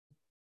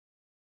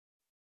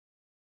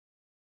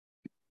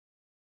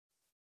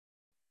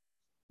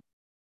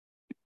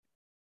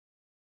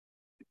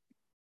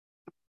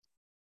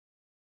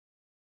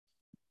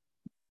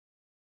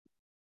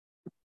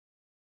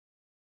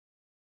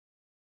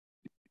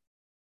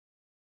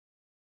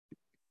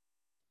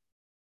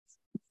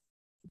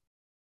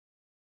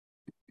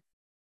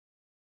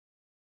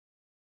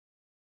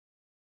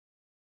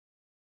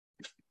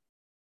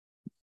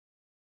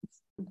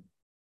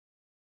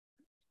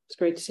It's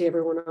great to see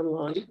everyone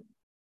online.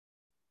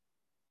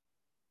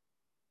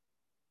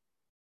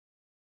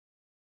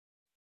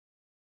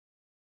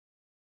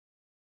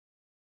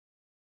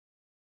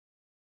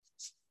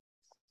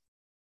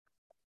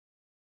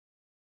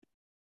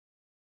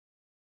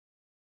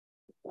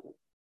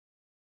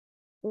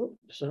 Oh,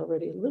 there's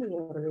already a little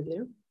water in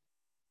there.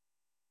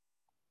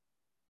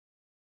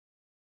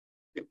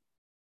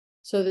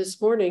 So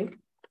this morning,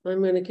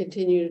 I'm going to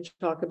continue to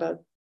talk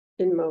about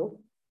Inmo.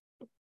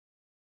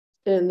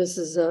 And this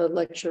is a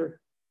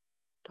lecture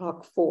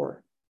talk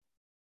 4.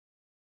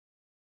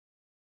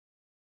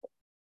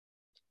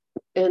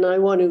 And I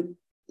want to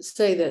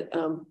say that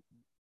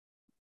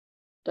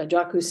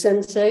Daijaku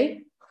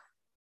Sensei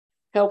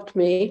helped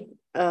me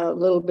a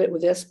little bit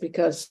with this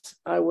because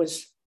I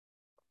was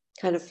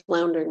kind of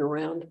floundering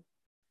around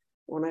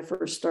when I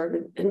first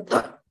started and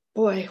thought,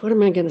 boy, what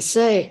am I going to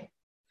say?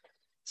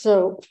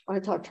 So I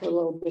talked to her a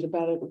little bit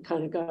about it and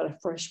kind of got a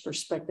fresh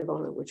perspective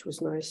on it, which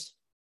was nice.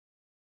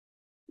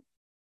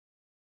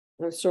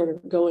 I was sort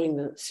of going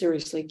the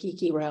seriously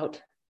geeky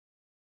route.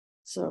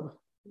 So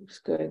it was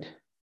good.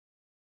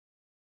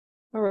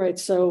 All right,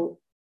 so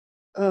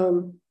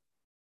in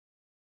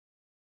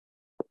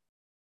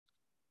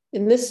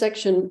this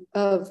section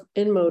of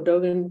Inmo,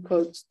 Dogen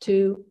quotes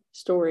 2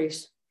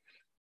 stories,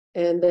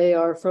 and they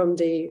are from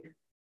the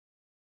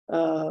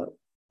a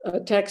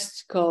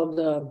text called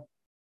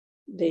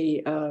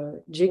the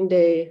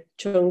Jingde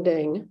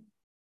Chongdeng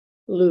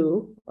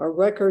Lu, are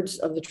records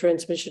of the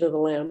transmission of the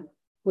Lamb,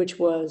 which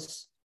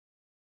was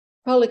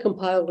probably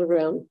compiled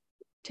around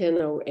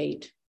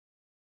 1008,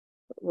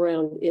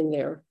 around in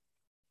there.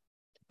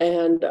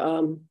 And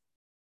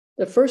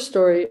the first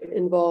story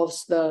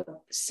involves the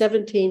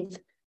 17th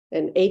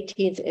and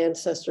 18th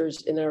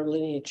ancestors in our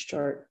lineage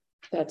chart.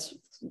 That's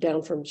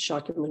down from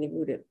Shakyamuni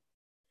Buddha.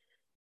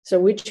 So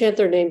we chant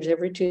their names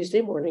every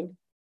Tuesday morning,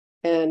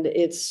 and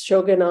it's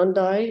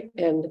Shogunandai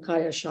and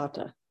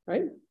Kayashata,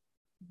 right?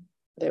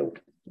 They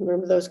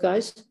remember those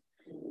guys?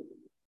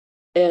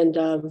 And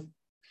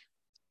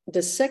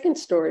the second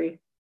story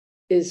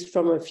is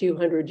from a few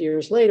hundred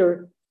years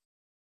later,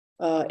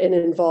 and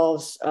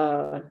involves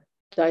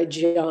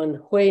Daijian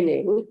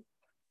Huining.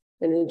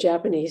 And in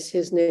Japanese,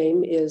 his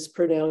name is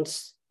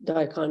pronounced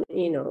Daikon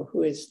Ino,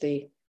 who is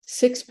the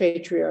 6th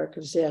patriarch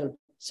of Zen.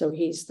 So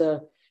he's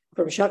from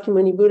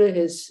Shakyamuni Buddha,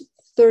 his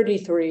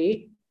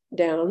 33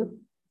 down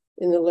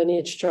in the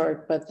lineage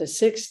chart, but the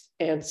 6th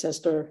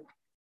ancestor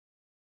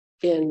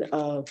in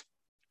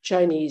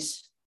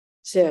Chinese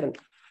Zen.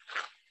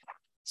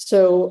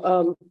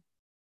 So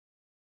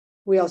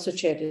we also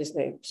chant his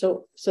name.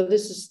 So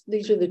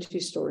these are the 2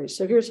 stories.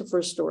 So here's the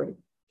first story.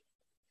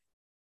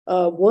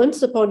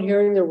 Once upon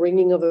hearing the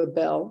ringing of a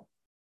bell,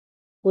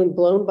 when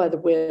blown by the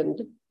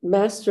wind,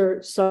 Master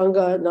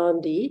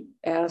Sanganandi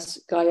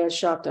asked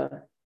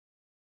Gayashata,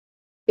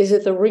 "Is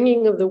it the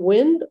ringing of the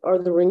wind or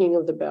the ringing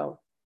of the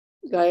bell?"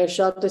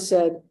 Gayashata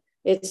said,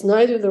 "It's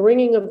neither the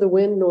ringing of the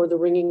wind nor the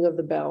ringing of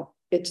the bell.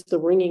 It's the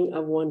ringing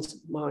of one's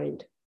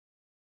mind."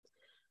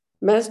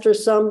 Master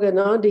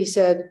Samganandi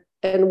said,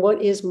 "And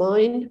what is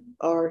mind?"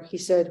 Or he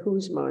said,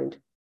 "Whose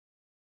mind?"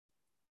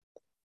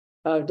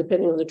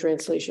 Depending on the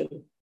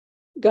translation.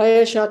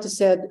 Gayashata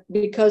said,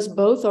 "Because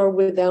both are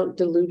without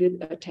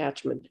deluded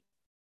attachment."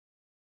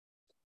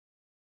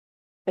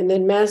 And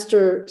then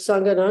Master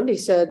Sanganandi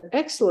said,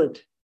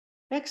 "Excellent,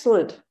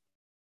 excellent.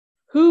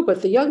 Who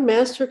but the young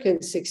master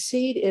can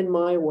succeed in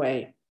my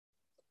way?"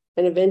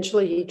 And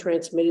eventually he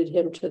transmitted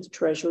him to the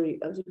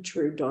treasury of the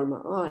true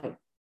Dharma eye.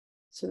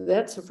 So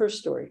that's the first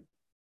story.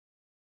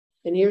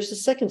 And here's the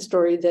second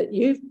story that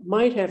you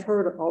might have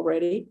heard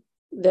already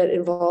that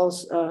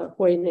involves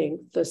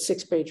Huining, the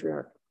 6th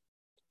patriarch.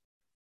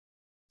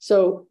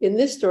 So in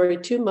this story,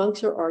 2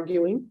 monks are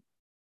arguing.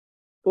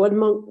 One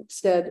monk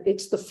said,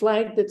 "It's the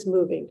flag that's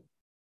moving."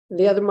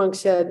 The other monk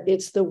said,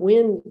 "It's the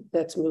wind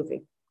that's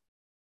moving."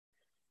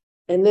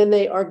 And then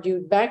they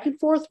argued back and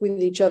forth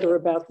with each other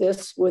about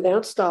this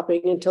without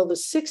stopping until the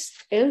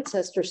 6th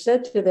ancestor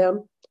said to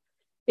them,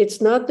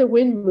 "It's not the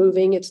wind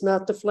moving, it's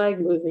not the flag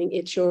moving,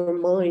 it's your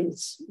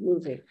minds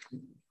moving."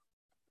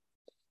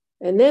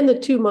 And then the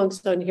 2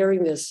 monks, on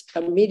hearing this,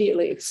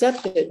 immediately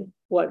accepted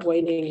what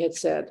Huining had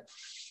said.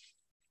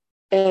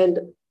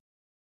 And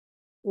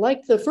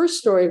like the first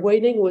story,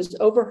 Huining was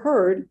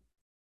overheard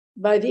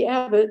by the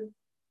abbot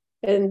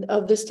and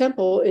of this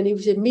temple, and he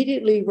was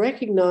immediately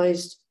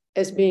recognized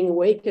as being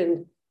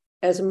awakened.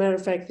 As a matter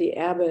of fact, the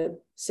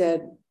abbot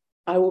said,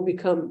 "I will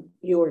become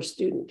your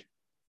student."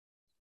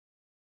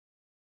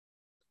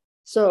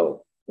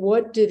 So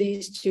what do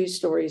these 2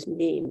 stories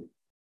mean?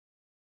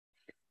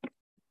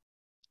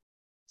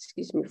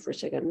 Excuse me for a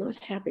second. I'm not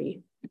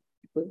happy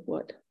with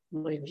what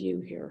my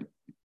view here.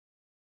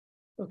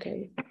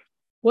 Okay.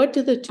 What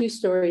do the 2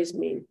 stories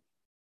mean?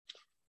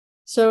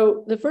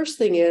 So the first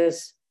thing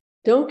is,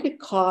 don't get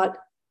caught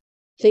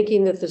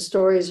thinking that the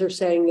stories are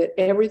saying that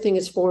everything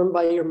is formed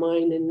by your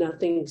mind and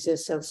nothing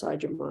exists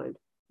outside your mind.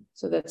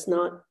 So that's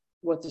not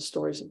what the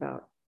story's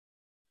about.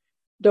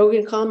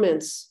 Dogen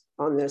comments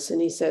on this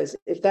and he says,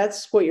 if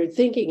that's what you're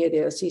thinking it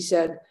is, he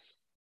said,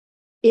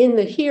 in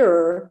the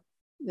hearer,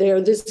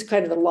 this is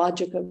kind of the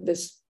logic of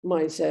this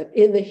mindset.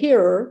 In the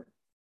hearer,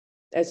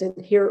 as in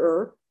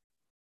hearer,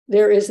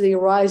 there is the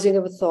arising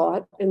of a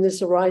thought, and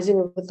this arising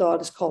of a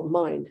thought is called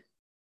mind.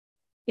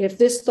 If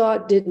this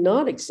thought did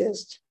not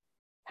exist,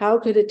 how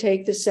could it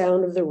take the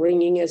sound of the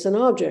ringing as an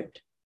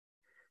object?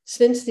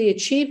 Since the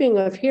achieving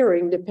of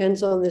hearing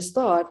depends on this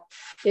thought,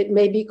 it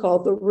may be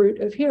called the root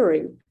of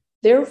hearing.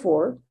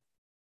 Therefore,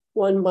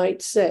 one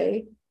might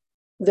say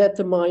that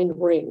the mind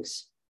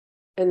rings.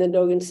 And then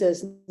Dogen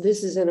says,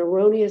 this is an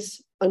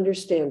erroneous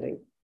understanding.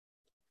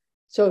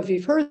 So if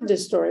you've heard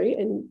this story,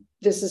 and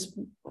this is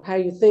how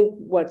you think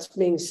what's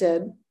being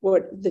said,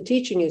 what the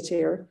teaching is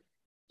here,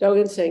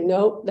 Dogen's saying,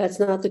 no, that's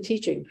not the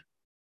teaching.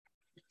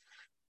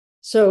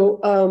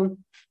 So,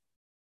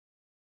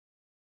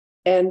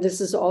 and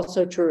this is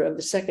also true of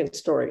the second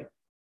story.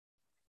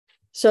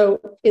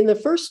 So in the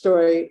first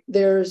story,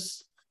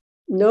 there's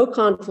no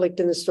conflict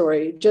in the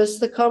story, just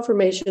the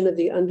confirmation of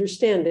the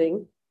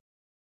understanding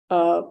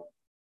of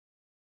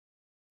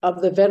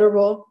the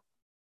Venerable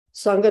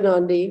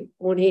Sanganandi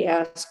when he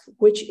asks,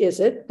 which is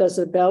it? Does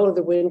the bell or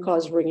the wind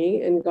cause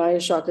ringing? And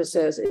Gayashaka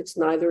says, it's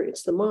neither,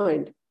 it's the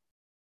mind.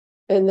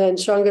 And then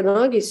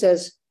Shanganagi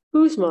says,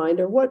 whose mind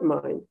or what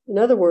mind? In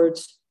other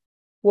words,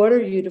 what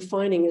are you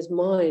defining as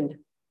mind?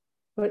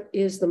 What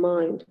is the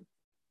mind?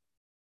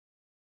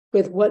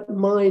 With what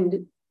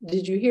mind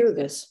did you hear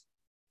this?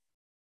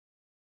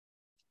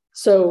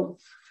 So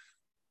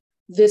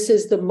this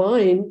is the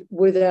mind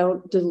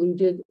without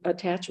deluded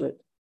attachment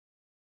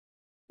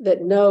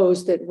that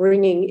knows that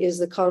ringing is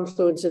the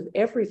confluence of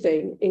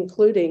everything,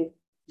 including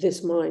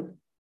this mind.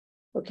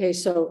 Okay,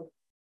 so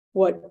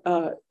what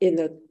in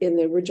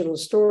the original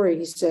story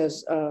he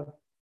says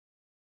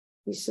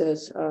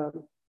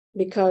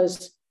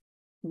because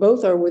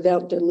both are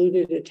without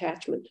deluded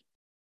attachment.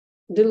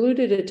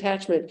 Deluded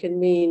attachment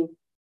can mean,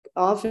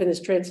 often is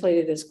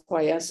translated as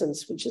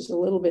quiescence, which is a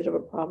little bit of a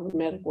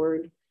problematic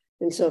word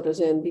in Soto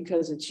Zen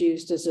because it's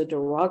used as a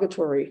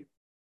derogatory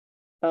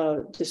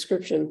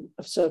description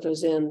of Soto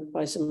Zen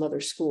by some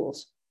other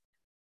schools.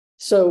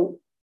 So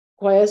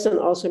quiescent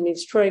also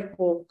means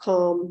tranquil,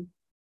 calm,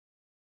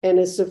 and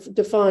is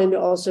defined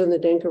also in the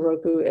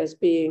Denkaroku as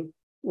being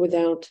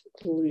without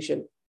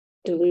delusion,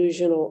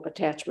 delusional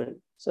attachment.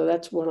 So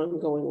that's what I'm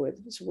going with,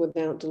 it's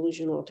without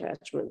delusional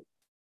attachment.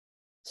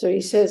 So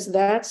he says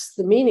that's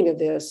the meaning of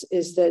this,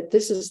 is that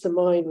this is the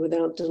mind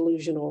without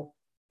delusional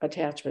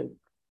attachment.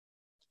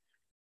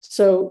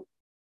 So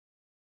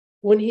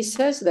when he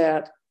says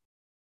that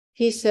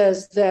he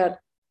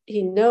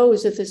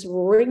knows that this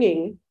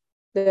ringing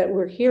that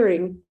we're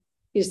hearing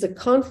is the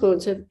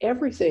confluence of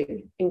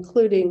everything,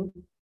 including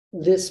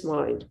this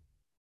mind.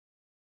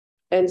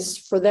 And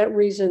for that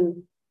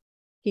reason,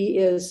 he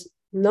is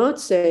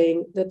not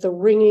saying that the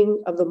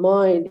ringing of the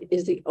mind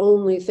is the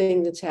only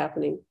thing that's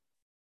happening.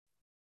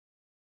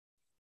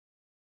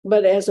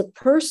 But as a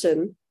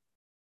person,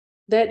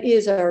 that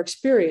is our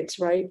experience,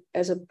 right?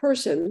 As a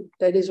person,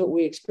 that is what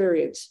we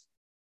experience.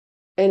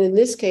 And in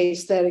this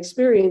case, that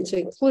experience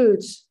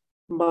includes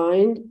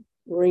mind,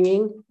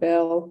 ringing,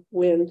 bell,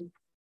 wind,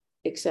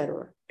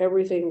 etc.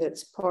 Everything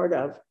that's part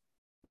of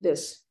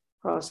this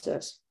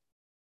process.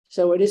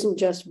 So it isn't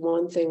just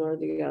one thing or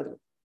the other,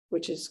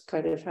 which is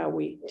kind of how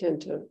we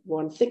tend to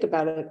want to think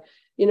about it.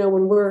 You know,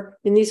 when we're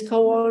in these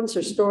koans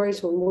or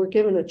stories, when we're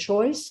given a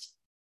choice,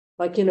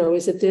 like, you know,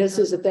 is it this,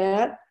 is it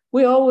that?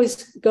 We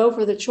always go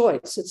for the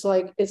choice. It's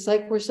like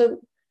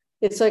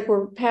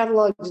we're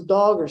Pavlov's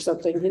dog or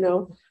something, you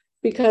know,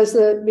 because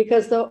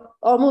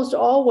almost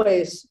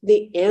always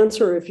the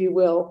answer, if you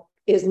will,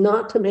 is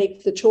not to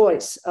make the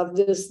choice of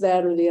this,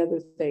 that, or the other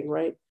thing,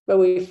 right? But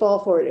we fall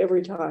for it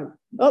every time.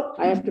 Oh,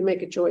 I have to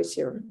make a choice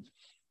here.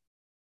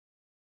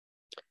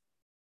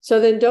 So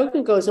then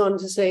Dogen goes on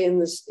to say in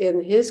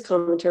his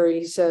commentary,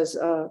 he says,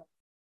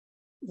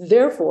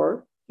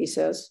 therefore, he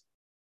says,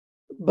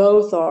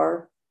 both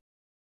are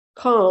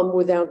calm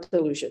without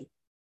delusion.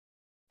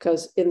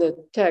 Because in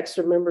the text,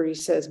 remember, he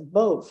says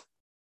both.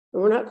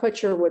 And we're not quite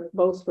sure what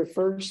both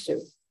refers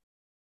to.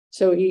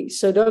 So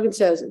Dogen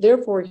says,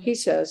 therefore, he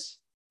says,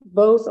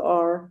 both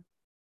are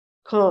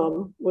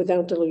calm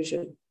without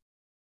delusion.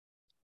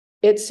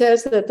 It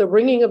says that the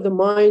ringing of the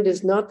mind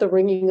is not the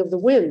ringing of the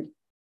wind.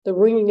 The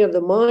ringing of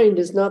the mind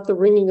is not the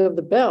ringing of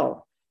the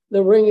bell.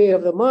 The ringing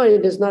of the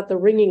mind is not the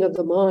ringing of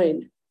the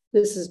mind.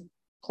 This is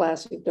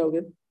classic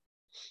Dogen.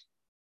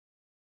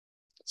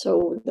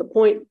 So the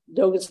point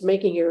Dogen's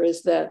making here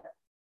is that,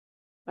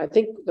 I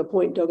think the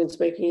point Dogen's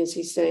making is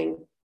he's saying,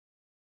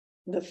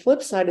 the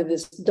flip side of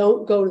this,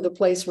 don't go to the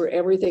place where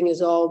everything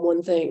is all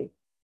one thing,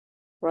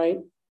 right?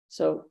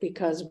 So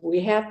because we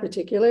have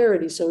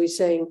particularity, so he's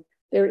saying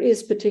there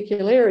is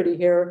particularity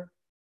here.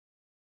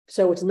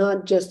 So it's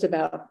not just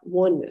about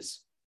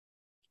oneness.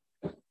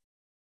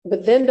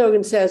 But then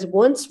Dogen says,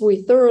 once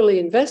we thoroughly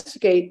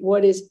investigate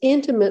what is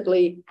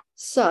intimately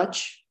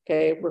such,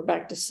 okay, we're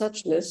back to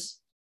suchness,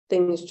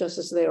 things just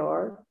as they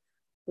are,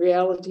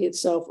 reality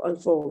itself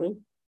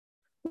unfolding.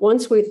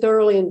 Once we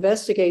thoroughly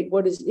investigate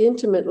what is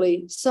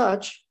intimately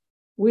such,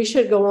 we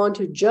should go on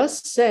to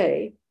just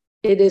say,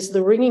 it is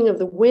the ringing of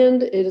the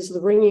wind, it is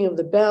the ringing of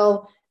the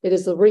bell, it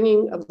is the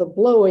ringing of the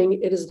blowing,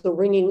 it is the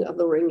ringing of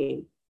the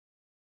ringing.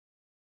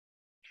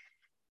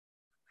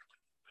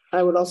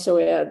 I would also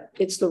add,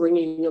 it's the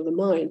ringing of the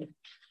mind.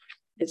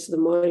 It's the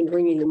mind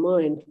ringing the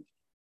mind.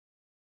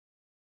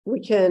 We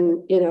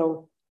can,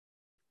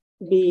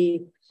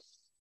 be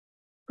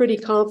pretty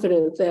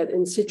confident that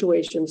in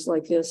situations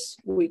like this,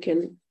 we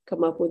can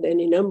come up with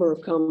any number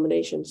of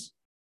combinations.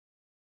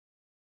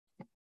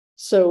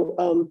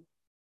 So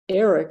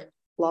Eric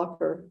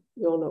Locker,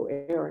 you all know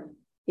Eric,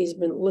 he's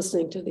been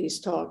listening to these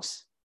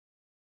talks.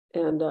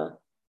 And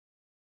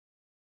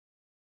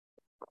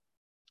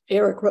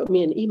Eric wrote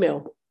me an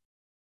email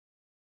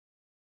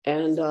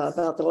and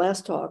about the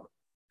last talk.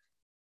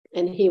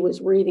 And he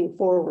was reading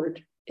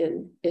forward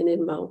in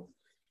InMo.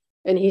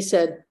 And he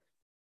said,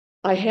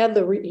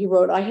 he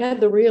wrote, I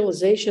had the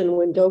realization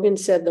when Dogen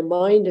said the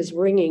mind is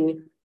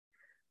ringing,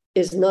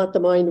 is not the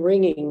mind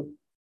ringing,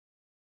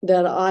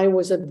 that I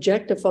was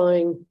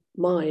objectifying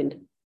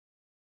mind.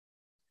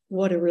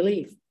 What a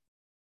relief.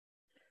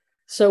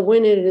 So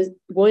when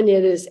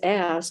it is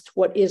asked,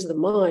 what is the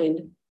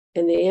mind?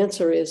 And the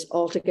answer is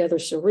altogether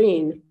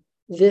serene.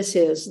 This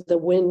is the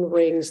wind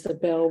rings, the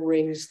bell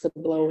rings, the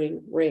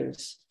blowing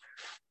rings.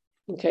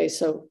 Okay,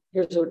 so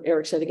here's what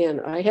Eric said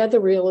again. I had the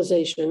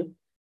realization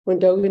when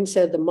Dogen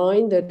said the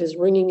mind that is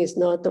ringing is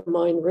not the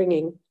mind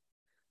ringing,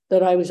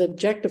 that I was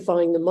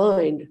objectifying the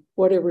mind.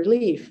 What a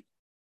relief.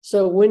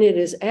 So when it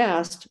is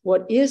asked,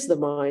 what is the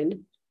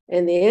mind?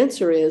 And the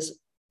answer is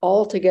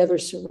altogether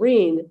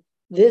serene.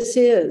 This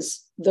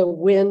is the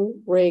wind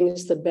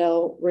rings, the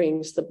bell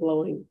rings, the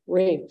blowing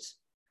rings.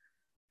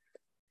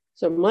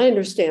 So my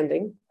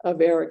understanding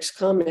of Eric's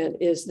comment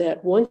is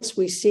that once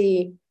we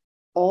see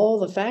all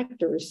the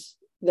factors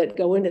that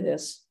go into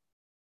this,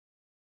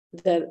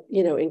 that,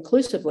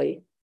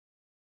 inclusively,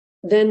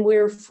 then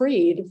we're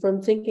freed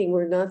from thinking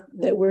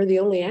that we're the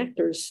only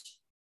actors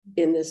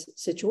in this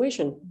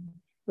situation,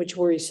 when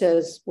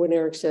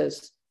Eric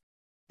says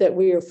that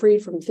we are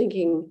freed from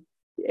thinking,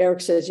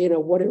 Eric says,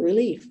 what a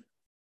relief.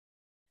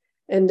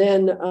 And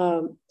then,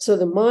 so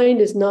the mind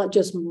is not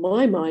just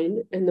my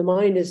mind, and the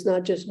mind is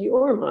not just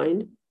your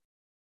mind,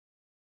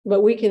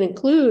 but we can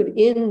include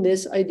in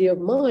this idea of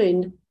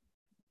mind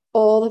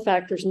all the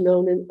factors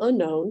known and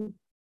unknown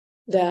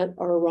that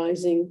are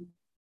arising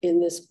in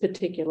this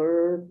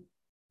particular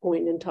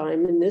point in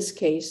time. In this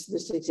case,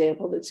 this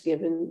example that's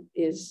given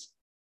is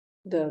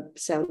the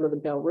sound of the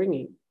bell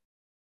ringing.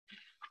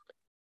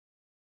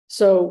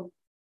 So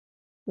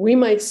we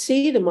might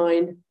see the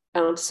mind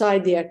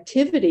outside the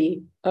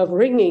activity of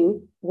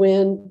ringing,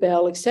 wind,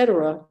 bell,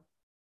 etc.,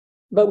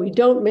 but we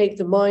don't make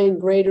the mind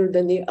greater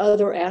than the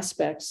other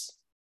aspects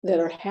that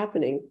are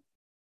happening,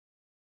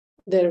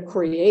 that are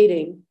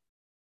creating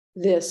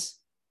this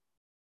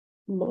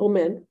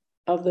moment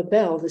of the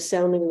bell, the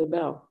sounding of the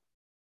bell.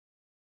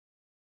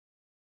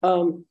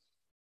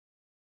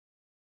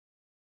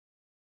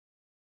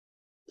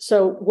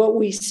 So what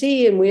we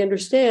see and we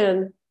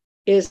understand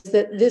is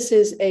that this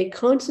is a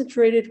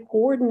concentrated,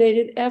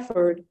 coordinated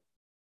effort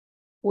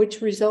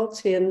which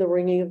results in the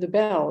ringing of the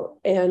bell,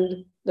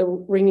 and the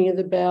ringing of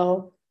the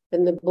bell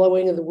and the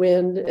blowing of the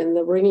wind and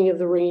the ringing of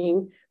the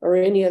ringing, or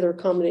any other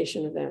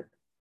combination of that.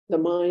 The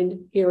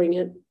mind hearing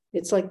it.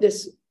 It's like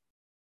this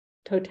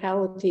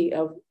totality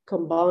of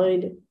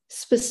combined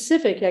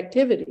specific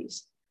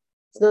activities.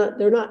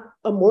 They're not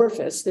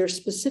amorphous, they're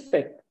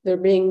specific. They're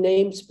being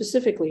named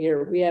specifically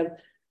here. We have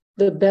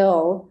the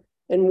bell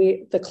and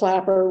the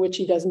clapper, which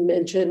he doesn't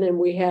mention, and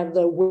we have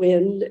the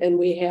wind, and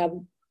we have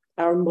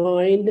our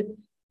mind,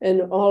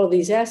 and all of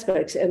these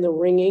aspects, and the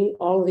ringing.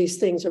 All of these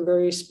things are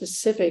very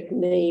specific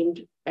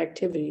named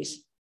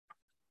activities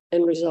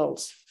and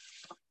results.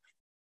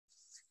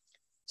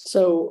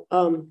 So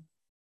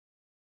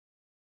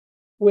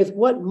with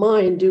what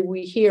mind do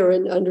we hear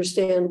and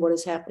understand what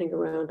is happening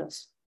around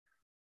us?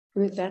 I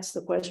think that's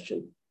the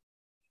question.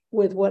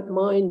 With what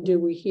mind do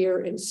we hear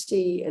and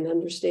see and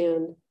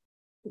understand,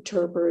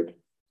 interpret,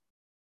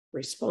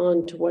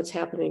 respond to what's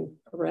happening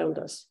around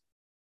us?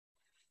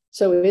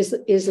 So is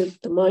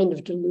it the mind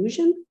of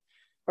delusion,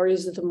 or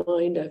is it the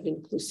mind of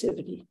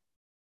inclusivity?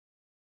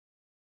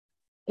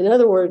 In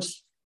other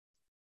words,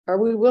 are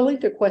we willing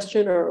to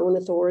question our own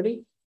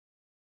authority?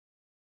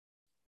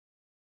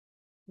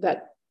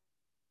 That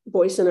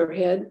voice in our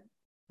head,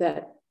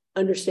 that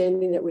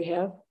understanding that we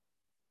have?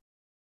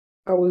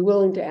 Are we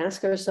willing to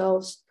ask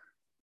ourselves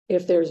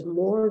if there's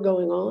more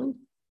going on,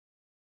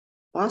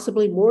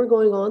 possibly more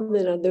going on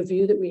than the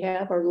view that we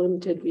have, our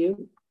limited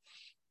view?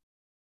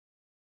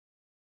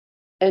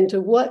 And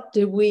to what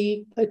do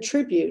we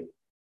attribute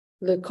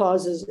the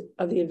causes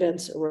of the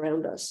events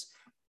around us?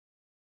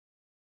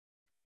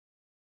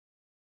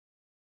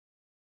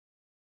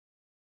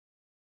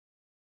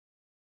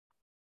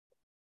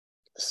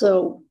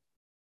 So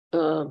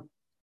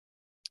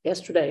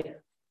yesterday,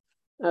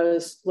 I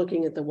was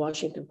looking at the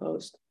Washington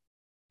Post,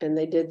 and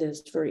they did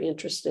this very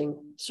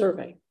interesting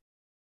survey.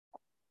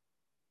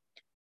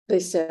 they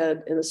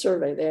said in the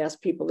survey, they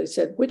asked people, they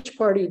said, which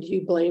party do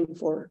you blame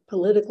for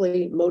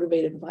politically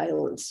motivated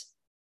violence?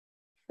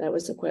 That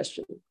was the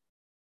question.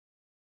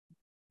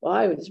 Well,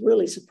 I was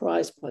really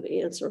surprised by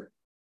the answer.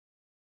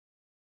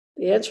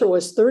 The answer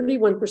was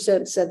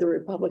 31% said the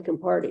Republican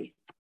Party,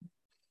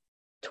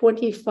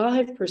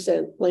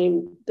 25%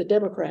 blamed the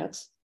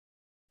Democrats,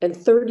 and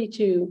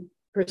 32%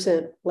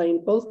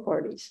 blamed both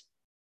parties.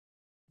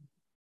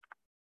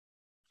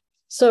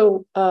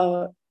 So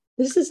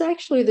this is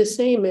actually the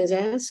same as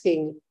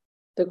asking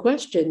the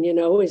question, you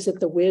know, is it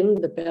the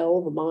wind, the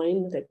bell, the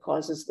mind that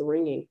causes the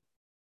ringing?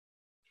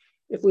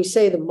 If we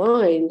say the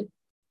mind,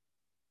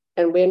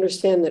 and we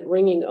understand that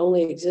ringing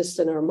only exists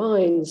in our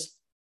minds,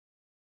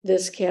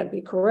 this can't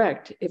be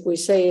correct. If we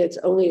say it's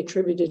only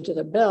attributed to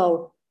the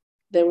bell,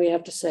 then we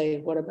have to say,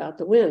 what about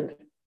the wind?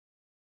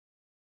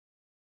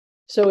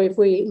 So if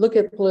we look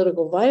at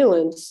political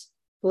violence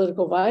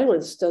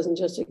doesn't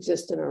just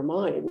exist in our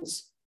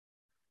minds.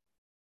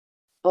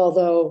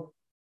 Although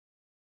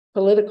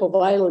political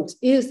violence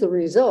is the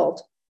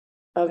result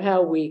of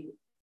how we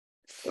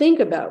think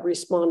about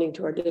responding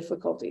to our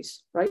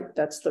difficulties, right?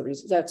 That's the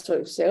reason. That's what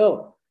we say,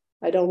 oh,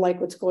 I don't like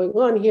what's going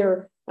on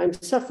here. I'm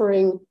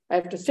suffering. I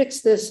have to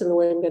fix this. And the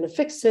way I'm going to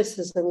fix this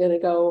is I'm going to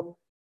go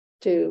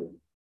to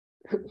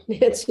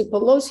Nancy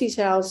Pelosi's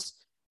house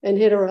and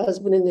hit her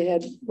husband in the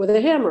head with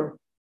a hammer.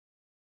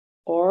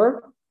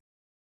 Or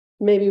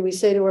maybe we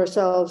say to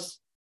ourselves,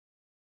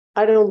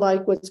 I don't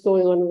like what's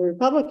going on with the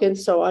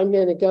Republicans, so I'm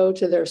going to go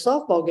to their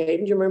softball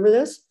game. Do you remember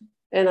this?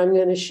 And I'm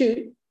going to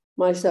shoot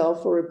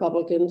myself a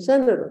Republican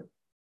senator.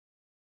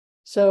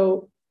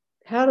 So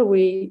how do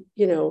we,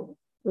 you know,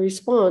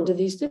 respond to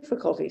these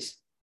difficulties?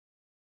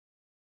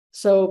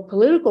 So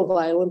political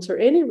violence or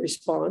any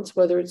response,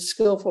 whether it's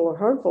skillful or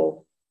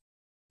harmful,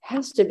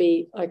 has to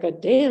be like a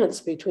dance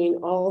between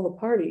all the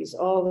parties,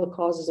 all the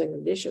causes and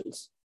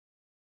conditions.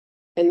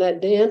 And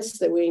that dance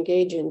that we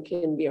engage in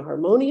can be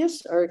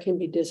harmonious or it can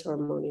be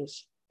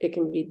disharmonious. It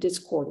can be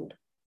discordant.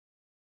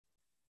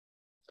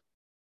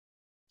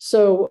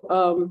 So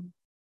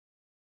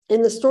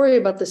in the story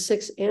about the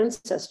six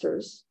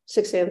ancestor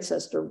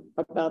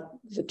about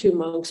the two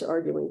monks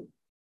arguing,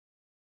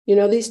 you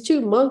know, these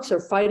two monks are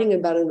fighting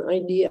about an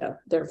idea.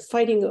 They're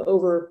fighting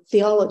over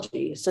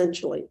theology,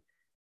 essentially,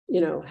 you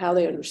know, how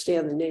they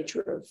understand the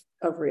nature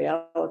of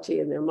reality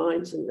in their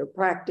minds and their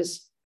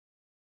practice.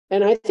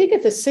 And I think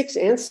if the sixth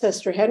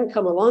ancestor hadn't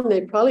come along,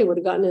 they probably would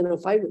have gotten in a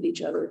fight with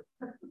each other.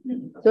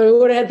 So we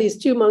would have had these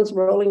two monks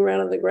rolling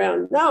around on the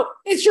ground. No,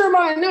 it's your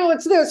mind. No,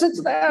 it's this,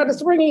 it's that,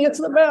 it's ringing, it's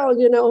the bell,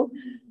 you know.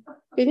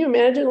 Can you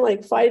imagine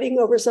like fighting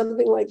over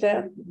something like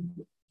that?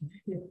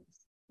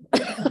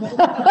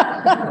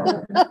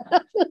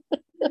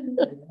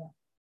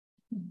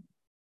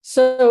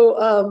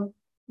 So,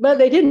 but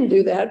they didn't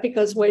do that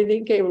because Wei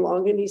Ning came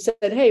along and he said,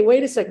 hey,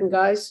 wait a second,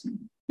 guys,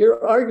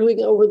 you're arguing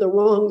over the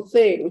wrong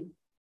thing.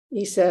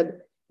 He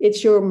said,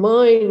 it's your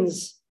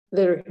minds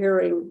that are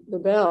hearing the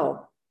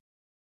bell.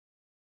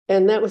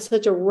 And that was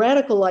such a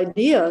radical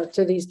idea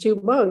to these two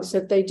monks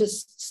that they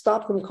just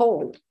stopped them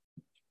cold.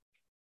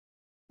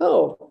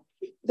 Oh,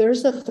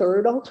 there's a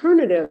third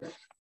alternative.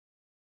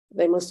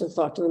 They must have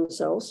thought to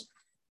themselves.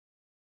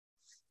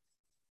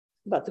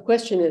 But the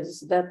question is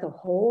that the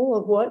whole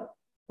of what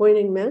Wei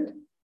Ning meant?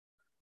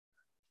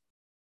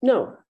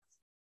 No,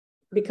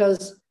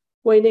 because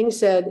Wei Ning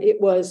said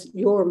it was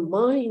your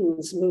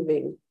minds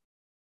moving.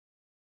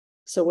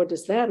 So what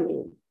does that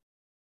mean?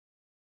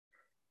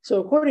 So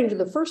according to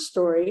the first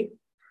story,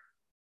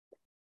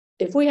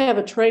 if we have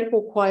a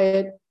tranquil,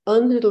 quiet,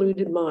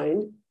 undiluted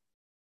mind,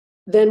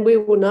 then we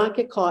will not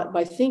get caught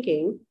by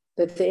thinking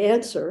that the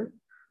answer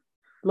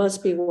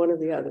must be one or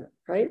the other,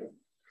 right?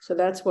 So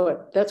that's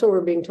what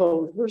we're being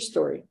told in the first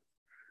story.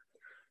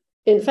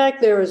 In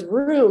fact, there is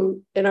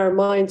room in our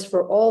minds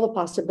for all the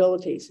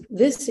possibilities.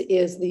 This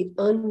is the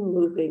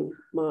unmoving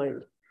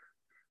mind.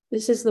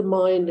 This is the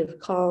mind of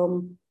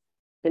calm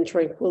and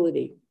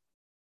tranquility.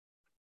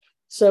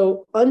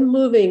 So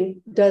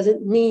unmoving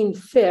doesn't mean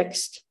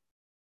fixed.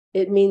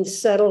 It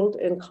means settled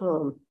and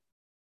calm.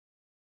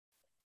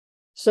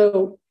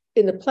 So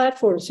in the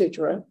Platform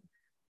Sutra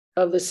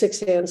of the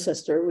Sixth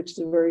Ancestor, which is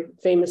a very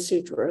famous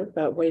sutra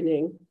about Wei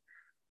Ning,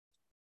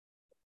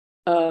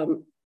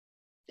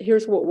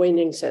 here's what Wei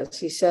Ning says.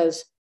 He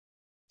says,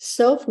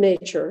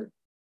 self-nature,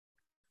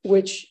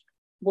 which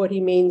what he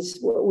means,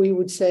 what we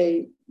would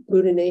say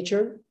Buddha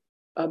nature,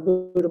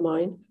 Buddha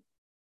mind.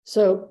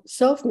 So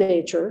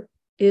self-nature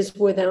is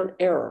without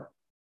error,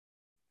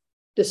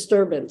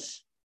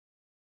 disturbance,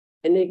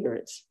 and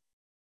ignorance.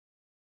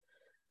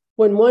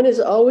 When one is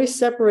always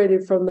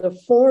separated from the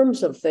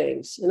forms of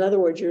things, in other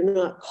words, you're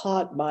not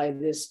caught by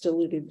this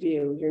deluded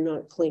view, you're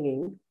not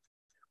clinging.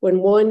 When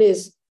one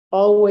is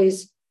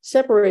always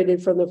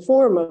separated from the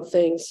form of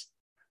things,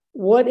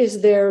 what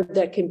is there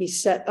that can be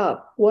set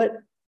up?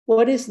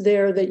 What is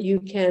there that you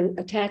can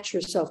attach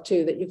yourself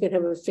to, that you can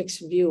have a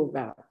fixed view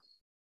about?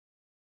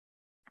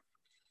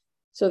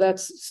 So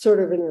that's sort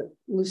of an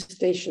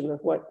elucidation of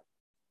what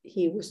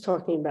he was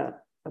talking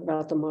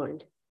about the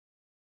mind.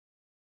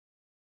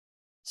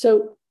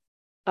 So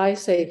I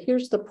say,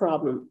 here's the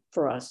problem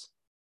for us.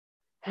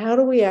 How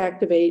do we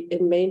activate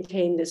and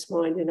maintain this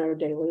mind in our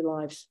daily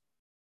lives?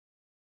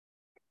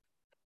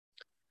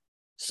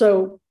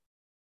 So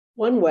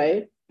one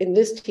way in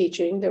this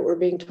teaching that we're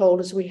being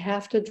told is we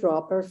have to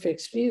drop our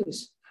fixed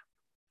views.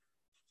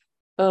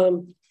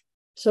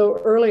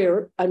 So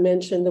earlier I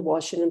mentioned the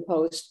Washington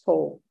Post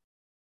poll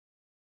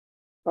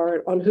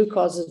on who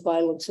causes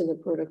violence in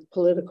the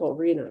political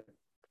arena,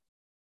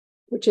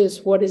 which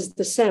is what is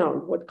the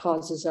sound? What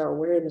causes our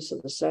awareness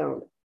of the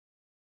sound?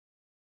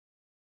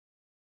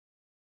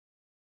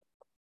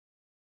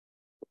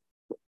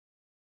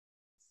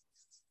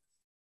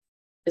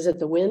 Is it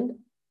the wind?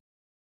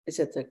 Is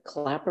it the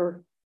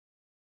clapper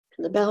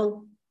and the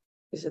bell?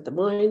 Is it the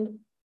mind?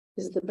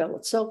 Is it the bell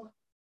itself?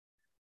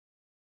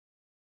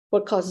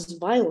 What causes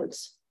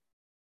violence?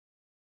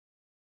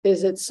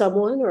 Is it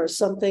someone or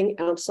something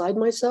outside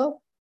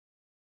myself?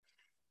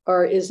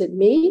 Or is it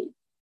me?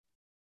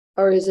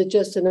 Or is it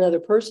just another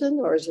person?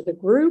 Or is it a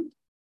group?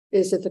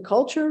 Is it the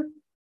culture?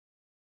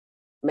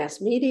 Mass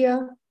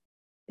media?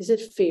 Is it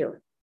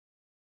fear?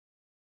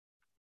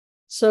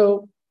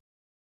 So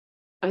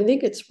I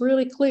think it's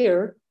really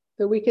clear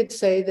that we could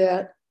say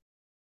that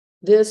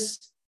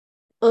this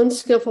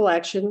unskillful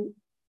action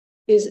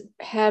is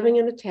having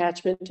an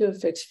attachment to a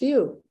fixed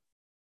view.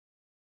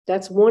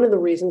 That's one of the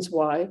reasons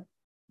why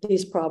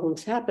these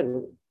problems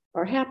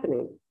are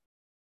happening.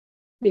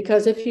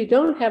 Because if you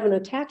don't have an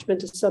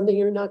attachment to something,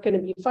 you're not going to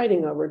be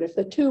fighting over it. If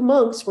the two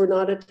monks were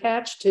not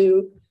attached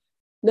to,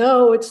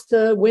 no, it's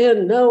the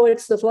wind, no,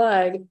 it's the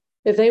flag,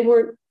 if they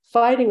weren't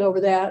fighting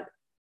over that,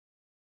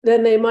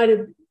 then they might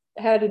have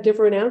had a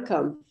different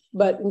outcome.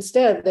 But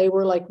instead, they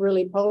were like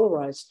really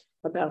polarized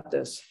about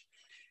this.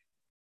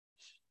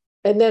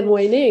 And then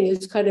Wei Ning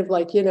is kind of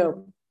like, I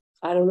don't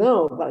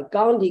know, like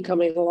Gandhi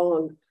coming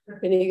along.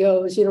 And he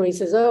goes, he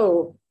says,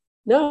 oh,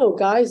 no,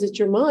 guys, it's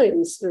your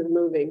minds that are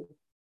moving.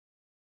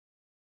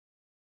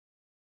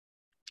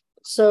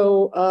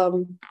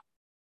 So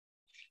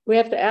we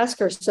have to ask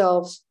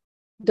ourselves,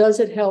 does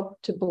it help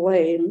to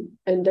blame?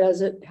 And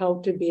does it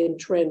help to be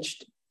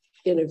entrenched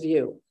in a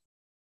view?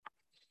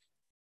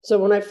 So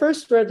when I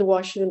first read the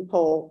Washington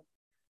Post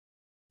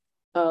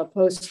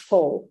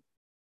poll,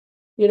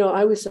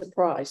 I was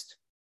surprised.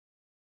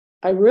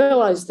 I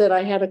realized that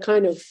I had a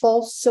kind of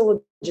false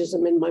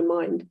syllogism in my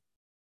mind.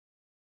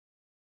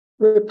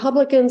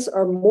 Republicans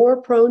are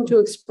more prone to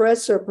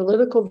express their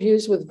political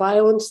views with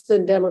violence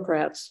than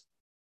Democrats.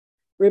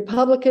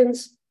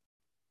 Republicans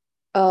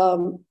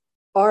are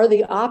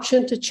the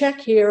option to check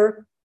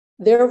here,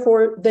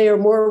 therefore they are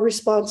more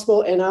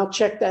responsible, and I'll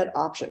check that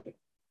option.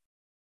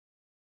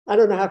 I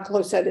don't know how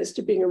close that is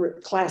to being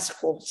a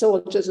classical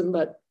syllogism,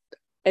 but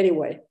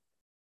anyway,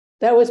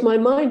 that was my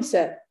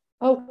mindset.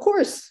 Oh, of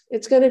course,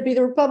 it's going to be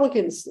the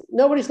Republicans.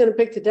 Nobody's going to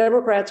pick the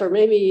Democrats, or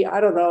maybe, I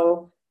don't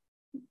know,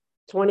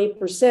 20%,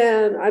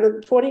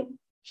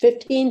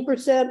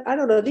 15%. I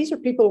don't know. These are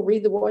people who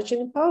read the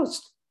Washington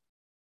Post.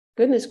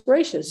 Goodness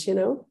gracious,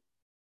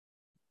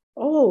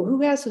 Oh,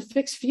 who has a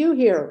fixed view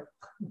here?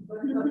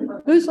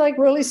 Who's like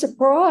really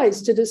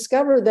surprised to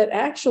discover that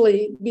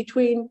actually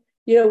between,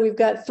 we've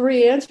got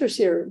three answers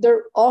here.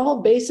 They're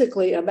all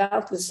basically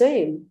about the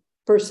same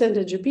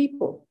percentage of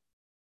people.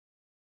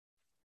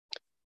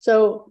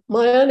 So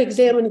my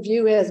unexamined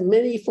view has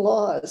many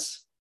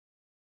flaws.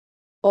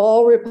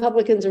 All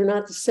Republicans are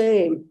not the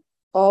same.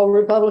 All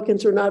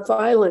Republicans are not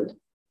violent.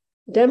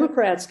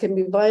 Democrats can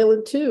be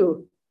violent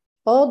too.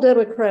 All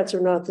Democrats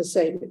are not the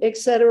same, et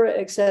cetera,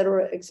 et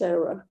cetera, et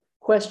cetera.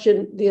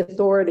 Question the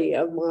authority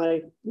of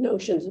my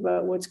notions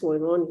about what's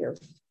going on here.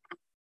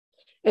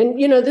 And,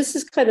 this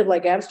is kind of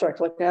like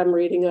abstract, like I'm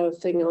reading a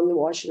thing on the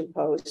Washington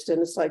Post,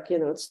 and it's like,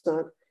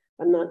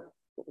 I'm not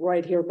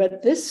right here,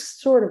 but this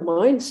sort of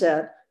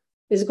mindset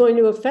is going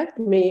to affect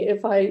me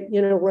if I,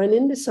 run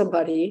into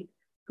somebody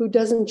who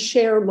doesn't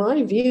share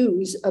my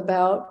views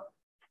about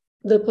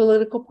the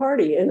political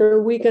party. And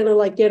are we going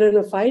to get in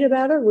a fight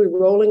about it? Are we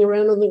rolling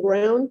around on the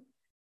ground,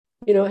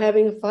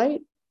 having a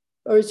fight?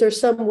 Or is there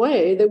some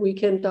way that we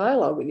can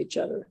dialogue with each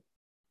other?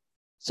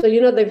 So,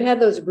 they've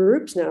had those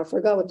groups now, I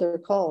forgot what they're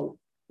called,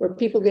 where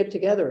people get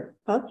together.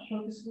 Huh?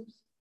 Focus groups?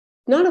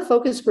 Not a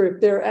focus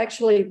group. They're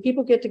actually,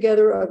 people get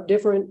together of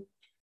different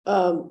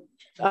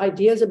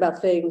ideas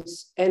about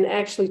things and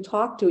actually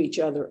talk to each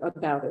other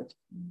about it,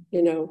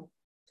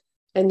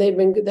 And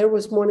there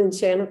was one in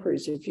Santa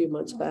Cruz a few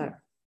months back.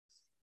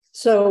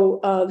 So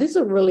this is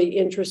a really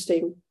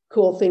interesting,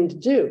 cool thing to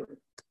do,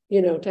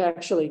 to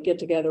actually get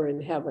together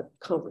and have a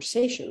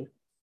conversation,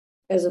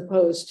 as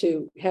opposed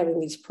to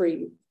having these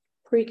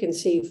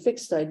preconceived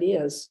fixed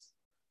ideas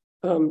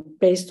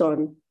based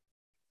on,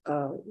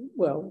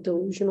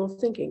 delusional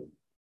thinking.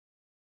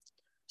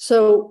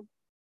 So,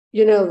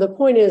 the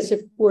point is,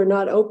 if we're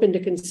not open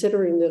to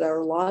considering that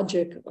our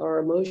logic, our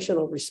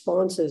emotional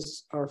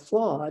responses are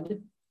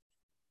flawed,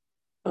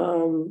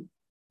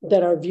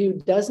 that our view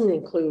doesn't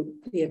include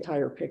the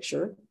entire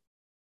picture,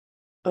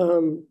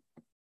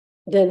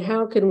 then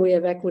how can we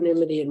have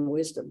equanimity and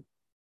wisdom?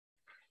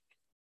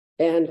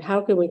 And how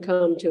can we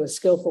come to a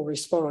skillful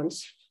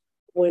response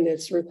when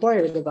it's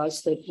required of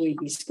us that we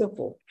be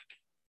skillful?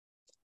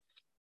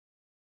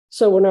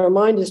 So when our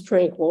mind is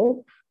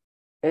tranquil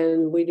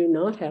and we do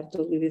not have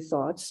deluded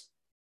thoughts,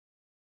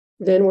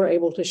 then we're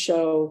able to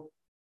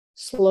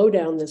slow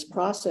down this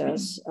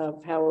process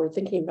of how we're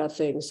thinking about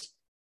things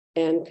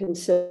and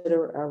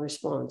consider our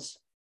response.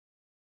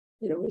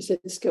 Is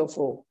it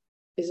skillful?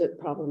 Is it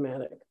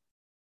problematic?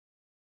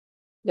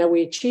 Now,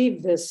 we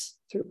achieve this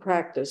through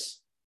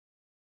practice,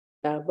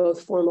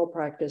 both formal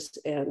practice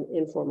and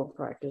informal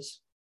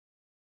practice.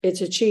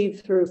 It's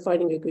achieved through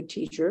finding a good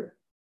teacher.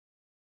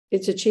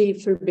 It's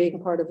achieved through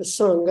being part of a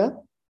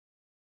sangha.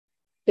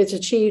 It's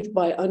achieved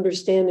by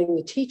understanding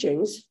the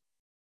teachings.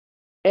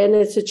 And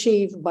it's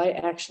achieved by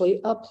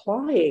actually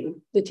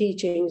applying the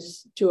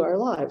teachings to our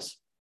lives.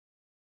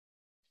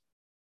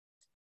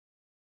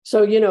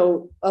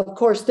 So, of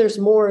course, there's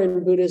more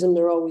in Buddhism.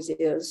 There always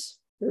is.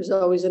 There's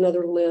always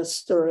another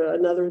list or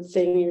another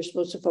thing you're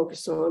supposed to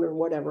focus on or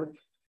whatever.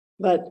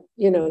 But,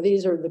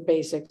 these are the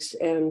basics.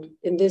 And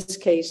in this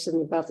case,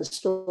 and about the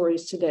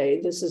stories today,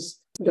 this is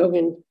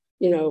Dogen,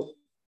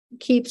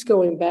 keeps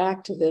going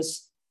back to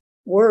this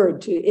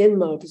word, to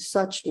inmo, to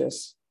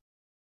suchness.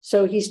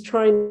 So he's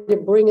trying to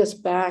bring us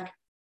back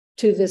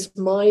to this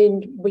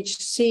mind which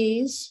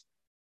sees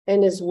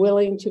and is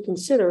willing to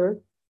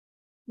consider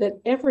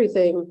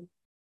everything,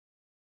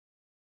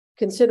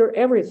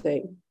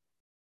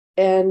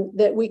 and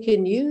that we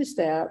can use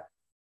that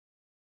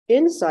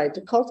insight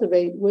to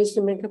cultivate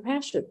wisdom and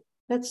compassion.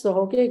 That's the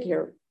whole gig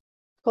here,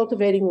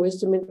 cultivating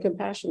wisdom and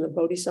compassion, the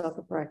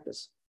bodhisattva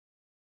practice.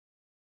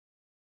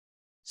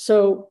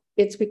 So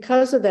it's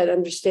because of that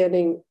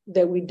understanding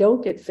that we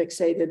don't get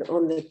fixated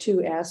on the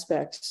two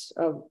aspects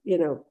of,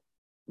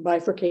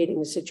 bifurcating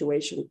the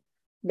situation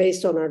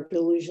based on our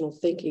delusional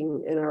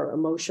thinking and our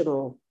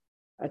emotional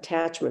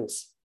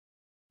attachments.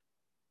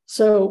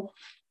 So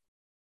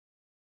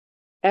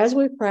as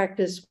we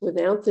practice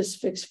without this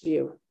fixed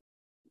view,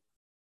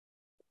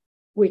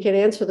 we can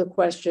answer the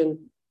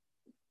question,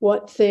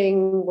 what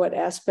thing, what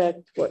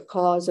aspect, what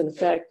cause and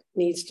effect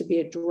needs to be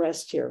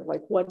addressed here?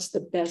 Like, what's the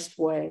best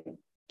way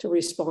to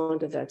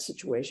respond to that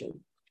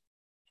situation?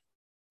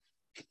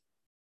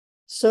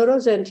 Soto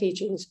Zen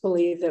teachings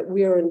believe that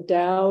we are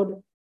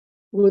endowed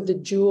with the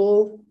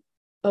jewel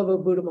of a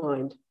Buddha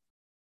mind.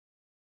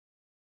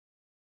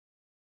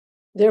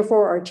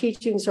 Therefore, our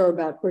teachings are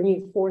about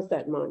bringing forth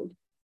that mind,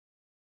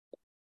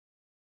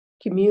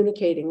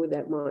 communicating with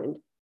that mind,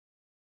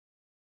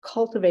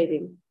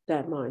 cultivating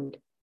that mind,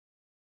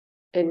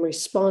 and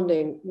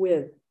responding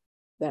with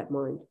that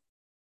mind.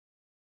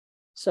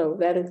 So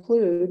that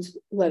includes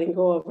letting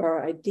go of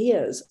our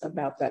ideas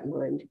about that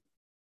mind.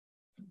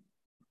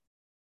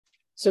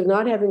 So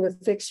not having a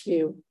fixed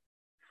view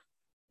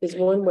is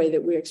one way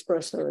that we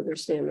express our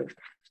understanding.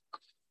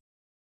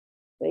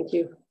 Thank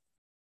you.